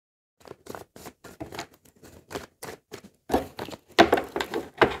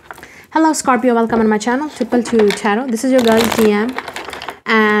Hello Scorpio, welcome on my channel, 222 Tarot. This is your girl TM,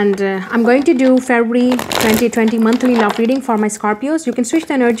 and I'm going to do February 2020 monthly love reading for my Scorpios. You can switch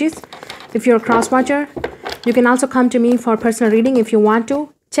the energies if you're a cross watcher. You can also come to me for personal reading if you want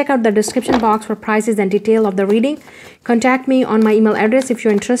to. Check out the description box for prices and detail of the reading. Contact me on my email address if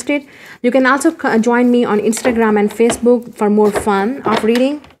you're interested. You can also join me on Instagram and Facebook for more fun of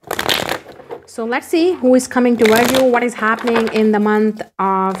reading. So let's see who is coming toward you, what is happening in the month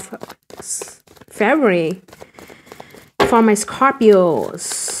of February for my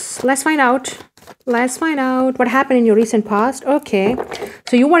Scorpios. Let's find out. Let's find out what happened in your recent past. Okay,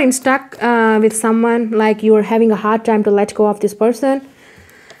 so you were stuck with someone, like you were having a hard time to let go of this person.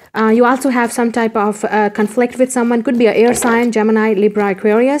 You also have some type of conflict with someone. Could be an air sign, Gemini, Libra,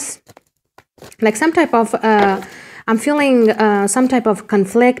 Aquarius. Like some type of, I'm feeling some type of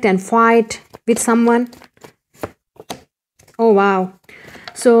conflict and fight with someone. Oh wow.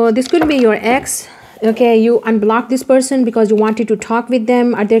 So this could be your ex. Okay, you unblocked this person because you wanted to talk with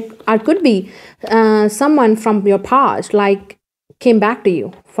them. Or could be someone from your past, like came back to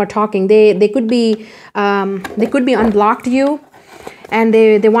you for talking. They could be unblocked you and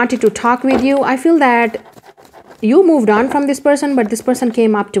they wanted to talk with you. I feel that you moved on from this person, but this person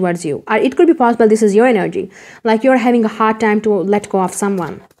came up towards you. Or it could be possible this is your energy, like you're having a hard time to let go of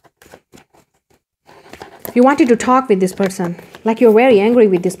someone. You wanted to talk with this person, like you're very angry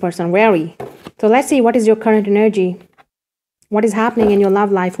with this person, very. So let's see what is your current energy. What is happening in your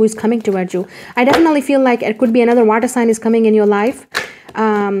love life? Who is coming towards you? I definitely feel like it could be another water sign is coming in your life.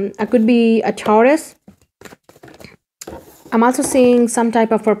 It could be a Taurus. I'm also seeing some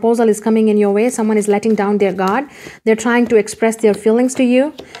type of proposal is coming in your way. Someone is letting down their guard. They're trying to express their feelings to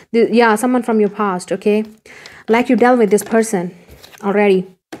you. Yeah, someone from your past, okay? Like you dealt with this person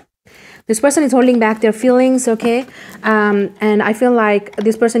already. This person is holding back their feelings, okay? And I feel like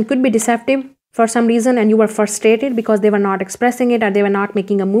this person could be deceptive for some reason, and you were frustrated because they were not expressing it or they were not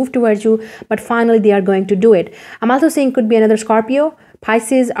making a move towards you, but finally they are going to do it. I'm also saying could be another Scorpio,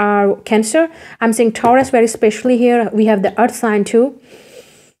 Pisces, or Cancer. I'm saying Taurus very specially here. We have the earth sign too.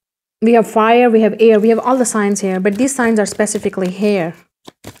 We have fire, we have air, we have all the signs here, but these signs are specifically here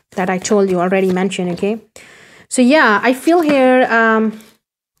that I told you already mentioned, okay? So yeah, I feel here,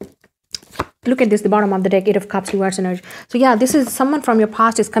 look at this, the bottom of the deck, 8 of Cups, reverse energy. So yeah, this is someone from your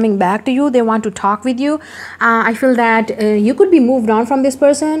past is coming back to you. They want to talk with you. I feel that you could be moved on from this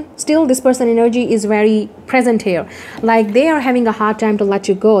person. Still, this person energy is very present here. Like they are having a hard time to let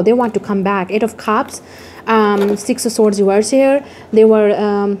you go. They want to come back. 8 of Cups, 6 of Swords reverse here. They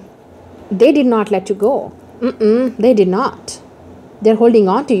did not let you go. They did not. They're holding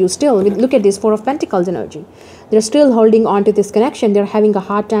on to you still. Look at this 4 of Pentacles energy. They're still holding on to this connection. They're having a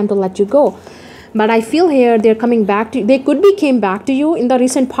hard time to let you go. But I feel here they're coming back to you. They could be came back to you in the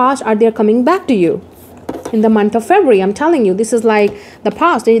recent past, or they're coming back to you in the month of February. I'm telling you, this is like the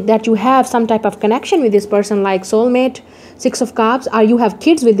past, that you have some type of connection with this person, like soulmate, 6 of Cups, or you have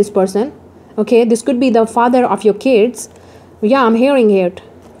kids with this person. Okay, this could be the father of your kids. Yeah, I'm hearing it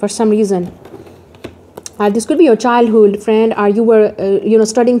for some reason. This could be your childhood friend, or you were,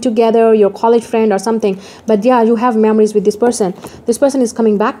 studying together, your college friend or something. But yeah, you have memories with this person. This person is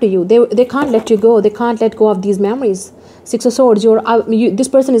coming back to you. They can't let you go. They can't let go of these memories. 6 of Swords, this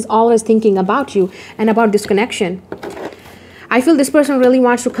person is always thinking about you and about this connection. I feel this person really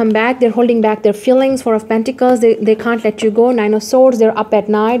wants to come back. They're holding back their feelings. 4 of Pentacles, they can't let you go. 9 of Swords, they're up at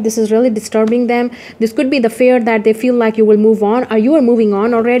night. This is really disturbing them. This could be the fear that they feel like you will move on, or you are moving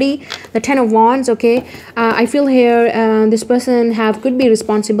on already. The 10 of Wands, okay. I feel here this person could be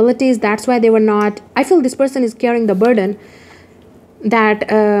responsibilities. That's why they were not. I feel this person is carrying the burden that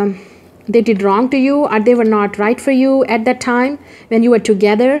they did wrong to you, or they were not right for you at that time when you were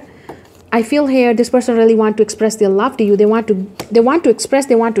together. I feel here this person really want to express their love to you. They want to express,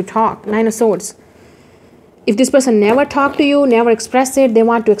 they want to talk. 9 of Swords. If this person never talked to you, never expressed it, they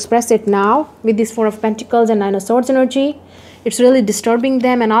want to express it now with this 4 of Pentacles and 9 of Swords energy. It's really disturbing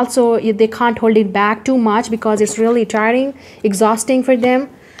them, and also they can't hold it back too much because it's really tiring, exhausting for them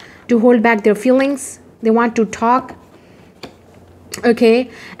to hold back their feelings. They want to talk. Okay,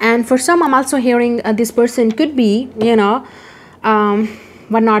 and for some, I'm also hearing this person could be,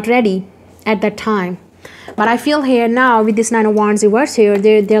 but not ready at that time. But I feel here now with this 9 of Wands reverse here,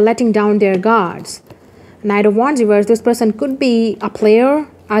 they're letting down their guards. 9 of Wands reverse, this person could be a player,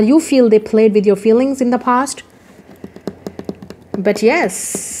 or you feel they played with your feelings in the past. But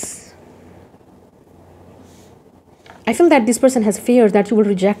yes, I feel that this person has fears that you will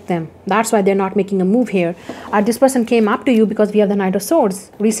reject them. That's why they're not making a move here. Or this person came up to you because we have the Knight of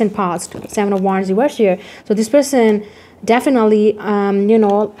Swords, recent past, 7 of Wands reverse here. So this person definitely,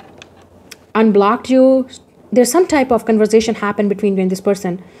 unblocked you. There's some type of conversation happen between you and this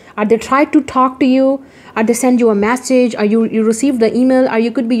person. Are they try to talk to you? Are they send you a message? Are you received the email? Or you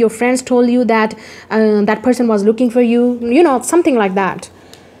could be your friends told you that that person was looking for you. You know, something like that.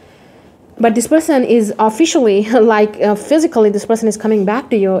 But this person is officially, like physically, this person is coming back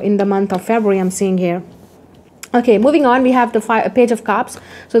to you in the month of February, I'm seeing here. Okay, moving on, we have the Page of Cups.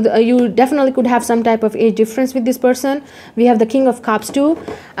 So you definitely could have some type of age difference with this person. We have the King of Cups too.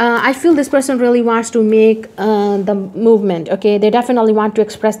 I feel this person really wants to make the movement. Okay, they definitely want to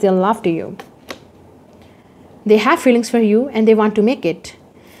express their love to you. They have feelings for you and they want to make it.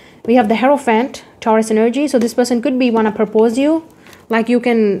 We have the Hierophant, Taurus energy. So this person could be want to propose you. Like you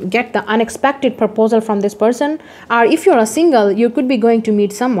can get the unexpected proposal from this person. Or if you're a single, you could be going to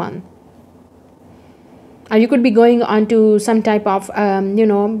meet someone. Or you could be going on to some type of, you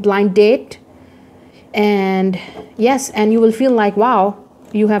know, blind date. And yes, and you will feel like, wow,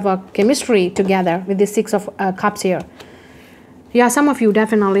 you have a chemistry together with the Six of Cups here. Yeah, some of you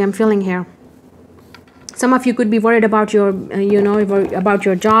definitely, I'm feeling here. Some of you could be worried about your, you know, about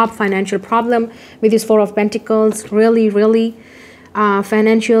your job, financial problem with this Four of Pentacles. Really, really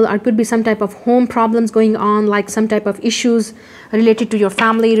financial, or could be some type of home problems going on, like some type of issues related to your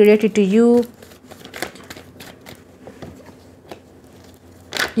family, related to you.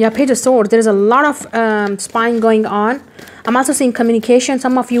 Yeah, Page of Swords. There is a lot of spying going on. I'm also seeing communication.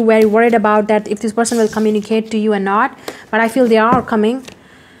 Some of you very worried about that, if this person will communicate to you or not. But I feel they are coming.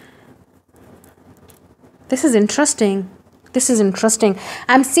 This is interesting. This is interesting.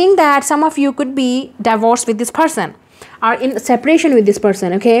 I'm seeing that some of you could be divorced with this person, or in separation with this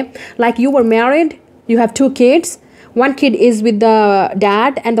person. Okay, like you were married, you have 2 kids. One kid is with the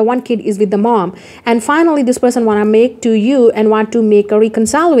dad and the one kid is with the mom. And finally, this person want to make to you and want to make a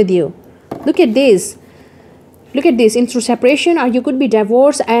reconcile with you. Look at this. Look at this. Into separation, or you could be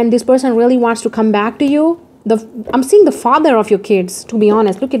divorced and this person really wants to come back to you. I'm seeing the father of your kids, to be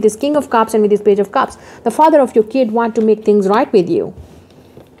honest. Look at this King of Cups and with this Page of Cups. The father of your kid want to make things right with you.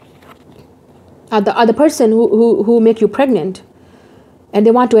 The other person who make you pregnant and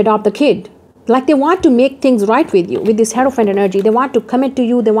they want to adopt the kid. Like they want to make things right with you, with this Hierophant energy. They want to commit to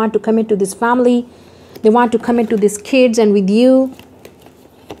you. They want to commit to this family. They want to commit to these kids and with you.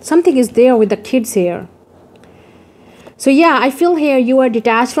 Something is there with the kids here. So yeah, I feel here you are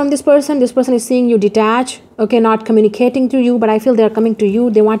detached from this person. This person is seeing you detached. Okay, not communicating to you, but I feel they're coming to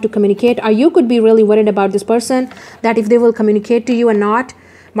you. They want to communicate. Or you could be really worried about this person, that if they will communicate to you or not.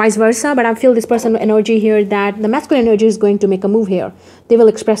 Vice versa, but I feel this person energy here, that the masculine energy is going to make a move here. They will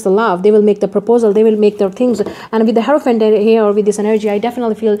express the love. They will make the proposal. They will make their things. And with the Hierophant here, with this energy, I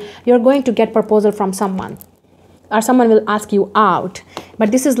definitely feel you're going to get proposal from someone. Or someone will ask you out.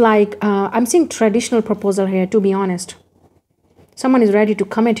 But this is like, I'm seeing traditional proposal here, to be honest. Someone is ready to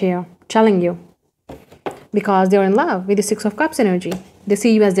commit here, telling you. Because they're in love with the Six of Cups energy. They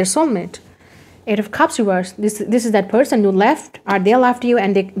see you as their soulmate. 8 of Cups reverse. This is that person who left, or they left you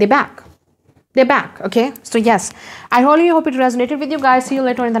and they back. They're back. Okay. So yes, I really hope it resonated with you guys. See you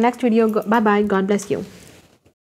later in the next video. Bye bye. God bless you.